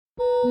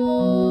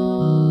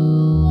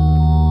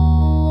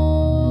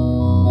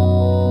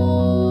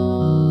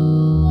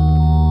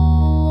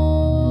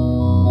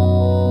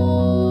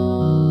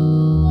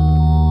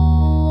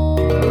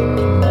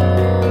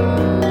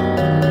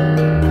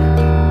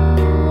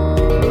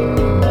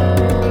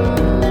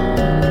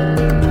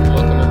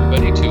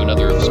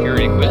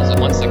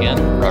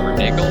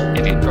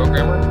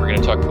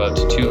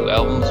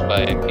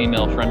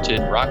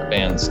Female-fronted rock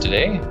bands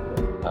today,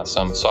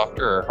 some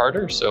softer or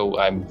harder, so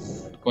I'm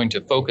going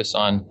to focus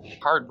on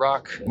hard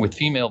rock with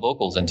female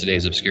vocals in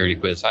today's Obscurity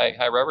Quiz. Hi,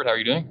 Robert, how are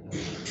you doing?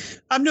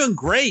 I'm doing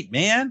great,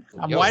 man.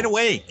 I'm wide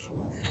awake.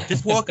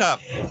 Just woke up.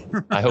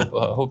 I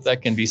hope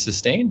that can be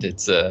sustained.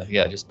 It's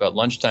just about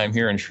lunchtime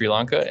here in Sri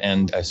Lanka,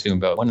 and I assume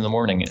about 1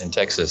 a.m. in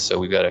Texas. So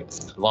we've got a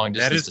long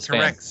distance to span.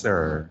 That is correct,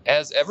 sir.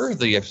 As ever,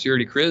 the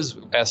Obscurity Quiz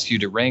asks you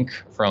to rank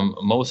from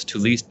most to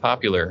least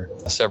popular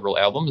several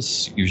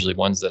albums, usually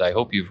ones that I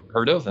hope you've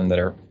heard of and that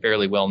are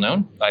fairly well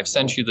known. I've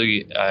sent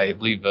you I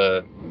believe.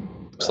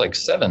 Looks like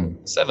seven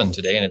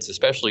today, and it's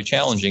especially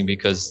challenging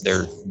because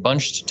they're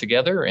bunched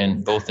together,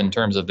 and both in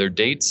terms of their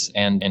dates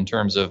and in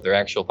terms of their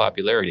actual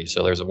popularity.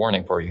 So there's a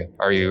warning for you.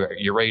 Are you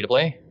ready to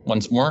play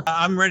once more?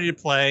 I'm ready to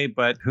play,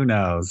 but who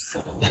knows?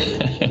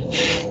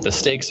 The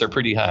stakes are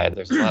pretty high.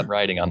 There's a lot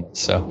riding on this.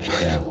 So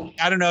yeah.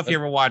 I don't know if you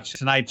ever watch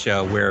Tonight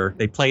Show, where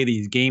they play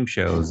these game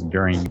shows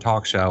during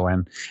talk show,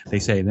 and they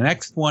say the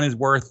next one is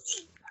worth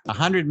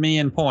 100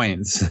 million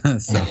points.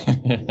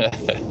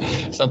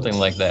 Something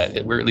like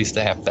that. We're at least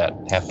half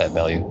that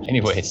value.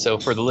 Anyway, so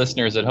for the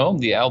listeners at home,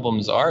 the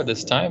albums are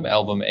this time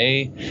Album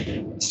A,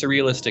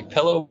 Surrealistic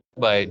Pillow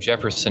by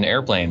Jefferson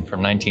Airplane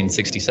from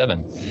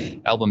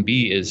 1967. Album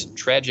B is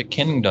Tragic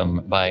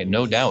Kingdom by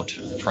No Doubt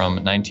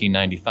from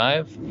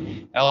 1995.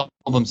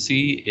 Album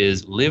C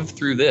is Live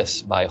Through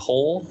This by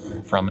Hole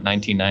from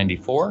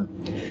 1994.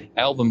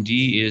 Album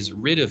D is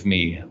Rid of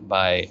Me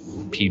by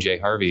PJ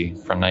Harvey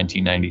from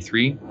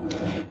 1993.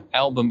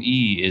 Album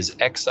E is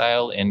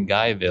Exile in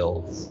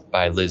Guyville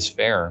by Liz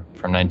Phair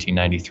from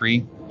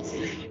 1993.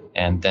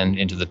 And then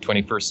into the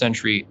 21st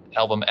century,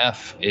 album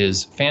F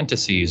is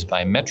Fantasies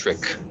by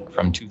Metric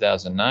from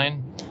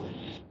 2009.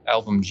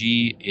 Album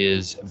G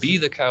is Be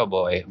the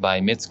Cowboy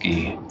by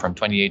Mitski from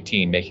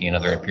 2018, making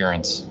another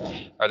appearance.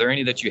 Are there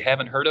any that you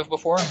haven't heard of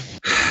before?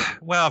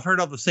 Well, I've heard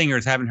of the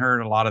singers, haven't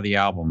heard a lot of the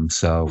albums,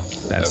 so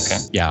that's okay.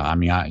 Yeah. I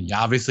mean,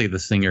 obviously the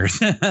singers,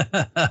 Sure.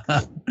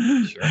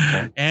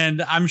 Okay.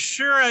 And I'm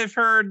sure I've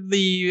heard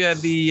the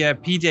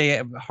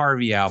PJ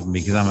Harvey album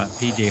because I'm a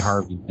PJ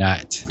Harvey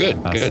nut.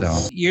 Good.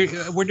 So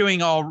we're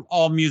doing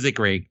all music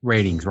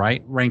ratings,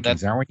 right?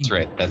 Rankings, aren't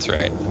we? That's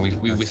right.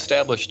 We've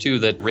established too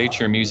that Rate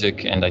Your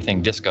Music and I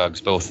think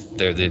Discogs both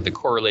the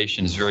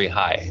correlation is very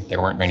high. There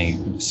weren't any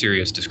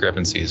serious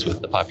discrepancies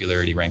with the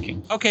popularity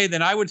ranking. Okay,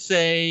 then I would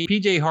say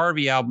PJ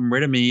Harvey album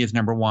Rid of Me is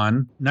number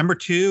 1. Number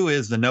 2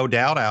 is the No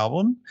Doubt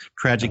album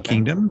Tragic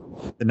Kingdom.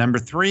 The number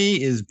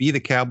 3 is Be the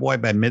Cowboy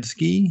by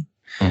Mitski.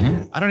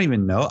 Mm-hmm. I don't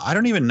even know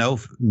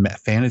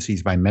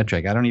Fantasies by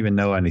Metric. I don't even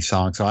know any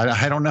songs, so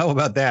I don't know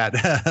about that.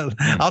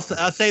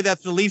 I'll say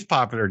that's the least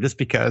popular just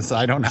because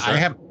I don't know.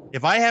 Sure.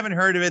 If I haven't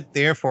heard of it,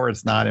 therefore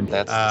it's not.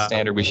 That's the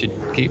standard we should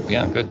keep.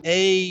 Yeah, good.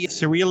 A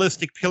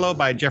Surrealistic Pillow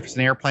by Jefferson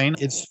Airplane.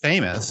 It's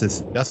famous. It's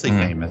justly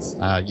famous.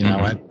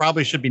 It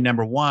probably should be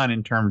number 1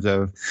 in terms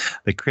of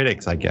the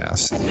critics, I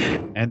guess.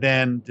 And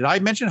then, did I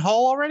mention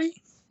Hole already?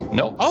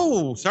 No.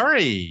 Oh,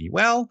 sorry.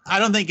 Well, I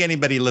don't think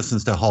anybody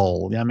listens to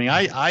Hole. I mean,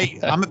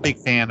 I'm a big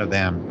fan of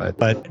them,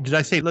 but did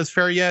I say Liz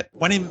Phair yet?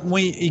 Why don't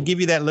we give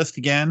you that list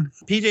again?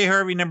 PJ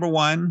Harvey, number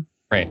 1.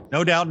 Right.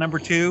 No Doubt, number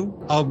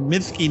 2. Oh,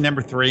 Mitski,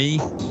 number 3.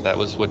 That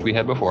was what we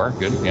had before.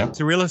 Good. Yeah.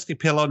 Surrealistic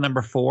Pillow,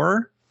 number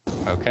 4.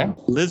 Okay.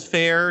 Liz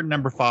Phair,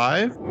 number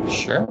 5.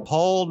 Sure.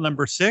 Hole,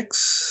 number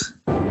 6.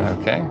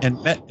 Okay. And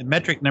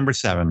Metric, number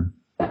 7.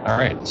 All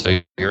right. So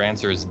your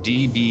answer is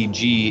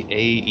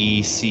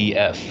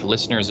DBGAECF.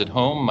 Listeners at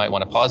home might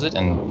want to pause it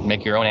and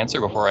make your own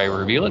answer before I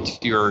reveal it.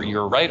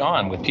 You're right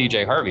on with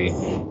PJ Harvey.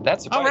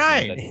 That's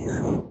surprising. All right.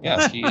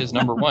 Yeah, she is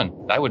number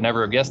 1. I would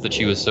never have guessed that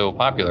she was so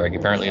popular.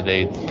 Apparently,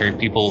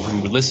 people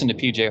who listen to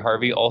PJ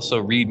Harvey also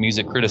read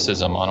music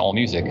criticism on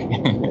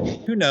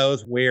AllMusic. Who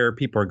knows where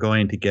people are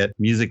going to get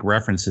music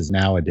references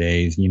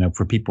nowadays?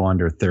 For people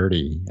under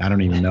 30, I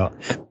don't even know.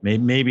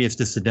 Maybe it's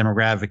just the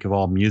demographic of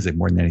AllMusic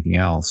more than anything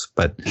else.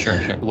 But sure.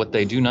 What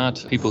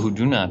people who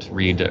do not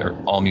read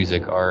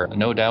AllMusic are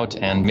No Doubt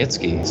and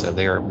Mitski, so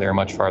they're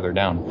much farther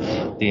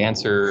down. The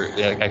answer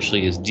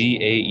actually is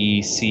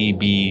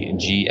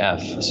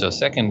DAECBGF. So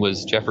second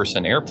was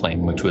Jefferson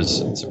Airplane, which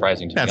was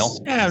surprising to me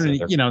also. Yeah,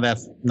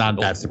 that's not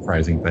that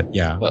surprising, but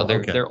yeah. Well,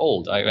 they're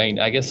old. I mean,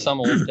 I guess some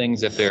old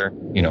things, if they're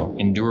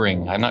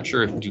enduring. I'm not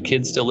sure do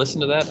kids still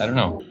listen to that? I don't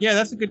know. Yeah,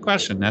 that's a good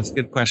question. Liz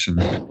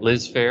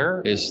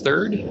Phair is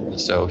third,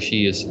 so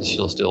she's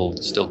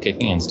still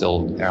kicking and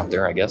still out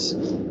there, I guess.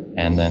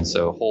 And then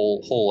so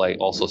Hole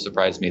also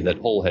surprised me that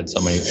Hole had so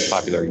many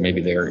popular.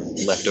 Maybe they're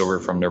left over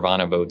from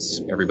Nirvana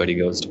votes. Everybody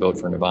goes to vote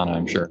for Nirvana,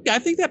 I'm sure. I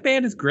think that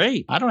band is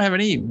great. I don't have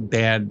any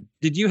bad.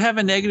 Did you have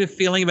a negative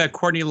feeling about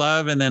Courtney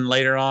Love, and then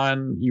later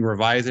on you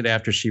revised it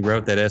after she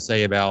wrote that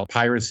essay about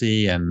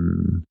piracy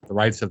and the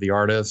rights of the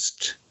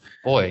artist?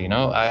 Boy,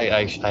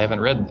 I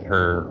haven't read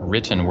her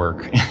written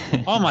work.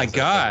 Oh my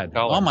God!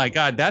 Oh my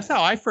God! That's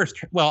how I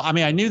first. Well, I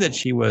mean, I knew that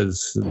she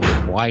was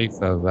the wife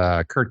of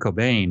Kurt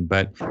Cobain,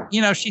 but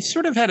she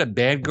sort of had a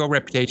bad girl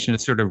reputation of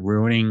sort of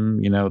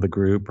ruining, the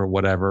group or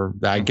whatever.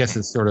 I guess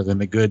it's sort of in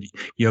the good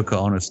Yoko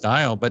Ono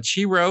style. But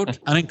she wrote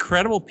an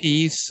incredible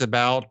piece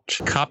about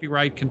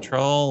copyright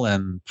control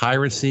and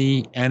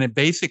piracy, and it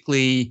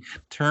basically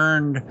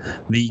turned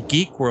the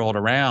geek world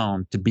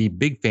around to be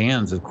big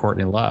fans of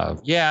Courtney Love.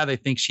 Yeah, they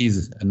think she's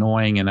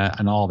annoying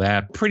and all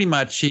that. Pretty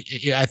much,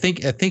 I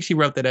think she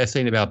wrote that essay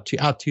in about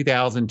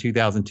 2000,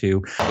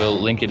 2002. We'll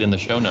link it in the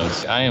show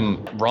notes. I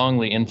am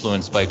wrongly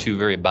influenced by two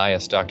very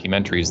biased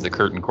documentaries, The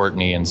Kurt and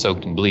Courtney and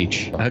Soaked in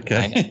Bleach.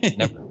 Okay.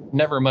 I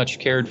never much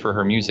cared for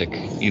her music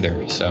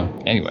either. So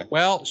anyway.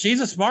 Well, she's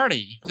a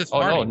smarty.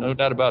 Oh, no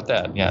doubt about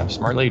that. Yeah,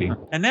 smart lady.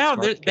 And now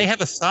they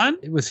have a son.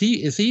 Is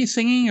he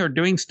singing or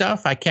doing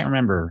stuff? I can't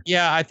remember.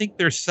 Yeah, I think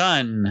their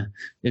son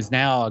is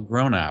now a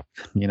grown up.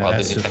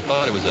 I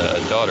thought it was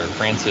a daughter,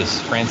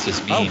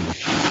 Frances Bean.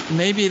 Oh,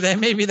 maybe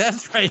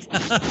that's right.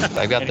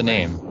 I got the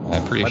name.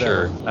 I'm pretty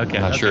sure. Okay.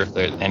 I'm not sure if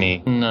there's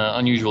any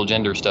unusual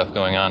gender stuff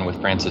going on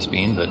with Frances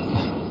Bean, but.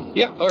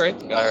 Yeah, all right.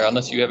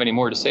 Unless you have any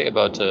more to say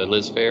about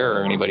Liz Phair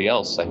or anybody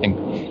else, I think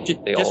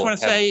they just all want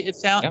to say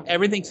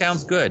everything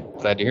sounds good.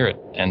 Glad to hear it.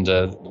 And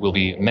we'll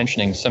be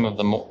mentioning some of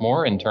them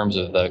more in terms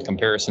of the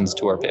comparisons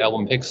to our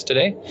album picks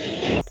today.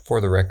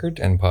 For the record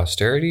and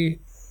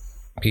posterity,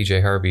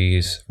 PJ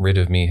Harvey's Rid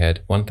of Me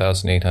had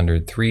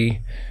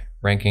 1,803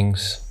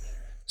 rankings.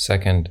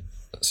 Second,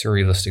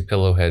 Surrealistic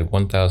Pillow had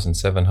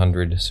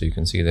 1,700, so you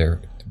can see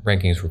their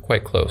rankings were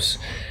quite close.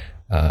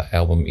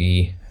 Album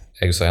E,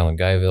 Exile in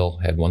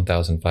Guyville had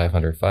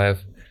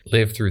 1,505.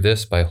 Live Through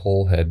This by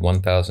Hole had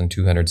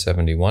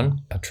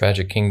 1,271.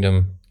 Tragic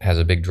Kingdom has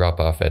a big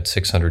drop-off at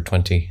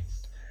 620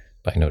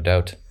 by No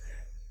Doubt.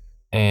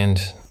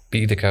 And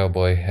Be the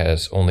Cowboy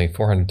has only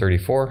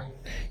 434.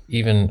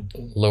 Even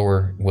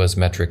lower was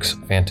Metric's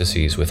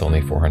Fantasies with only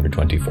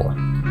 424.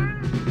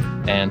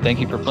 And thank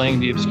you for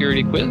playing the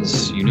Obscurity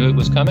Quiz. You knew it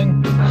was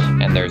coming,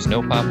 and there's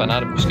no popping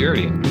out of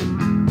obscurity.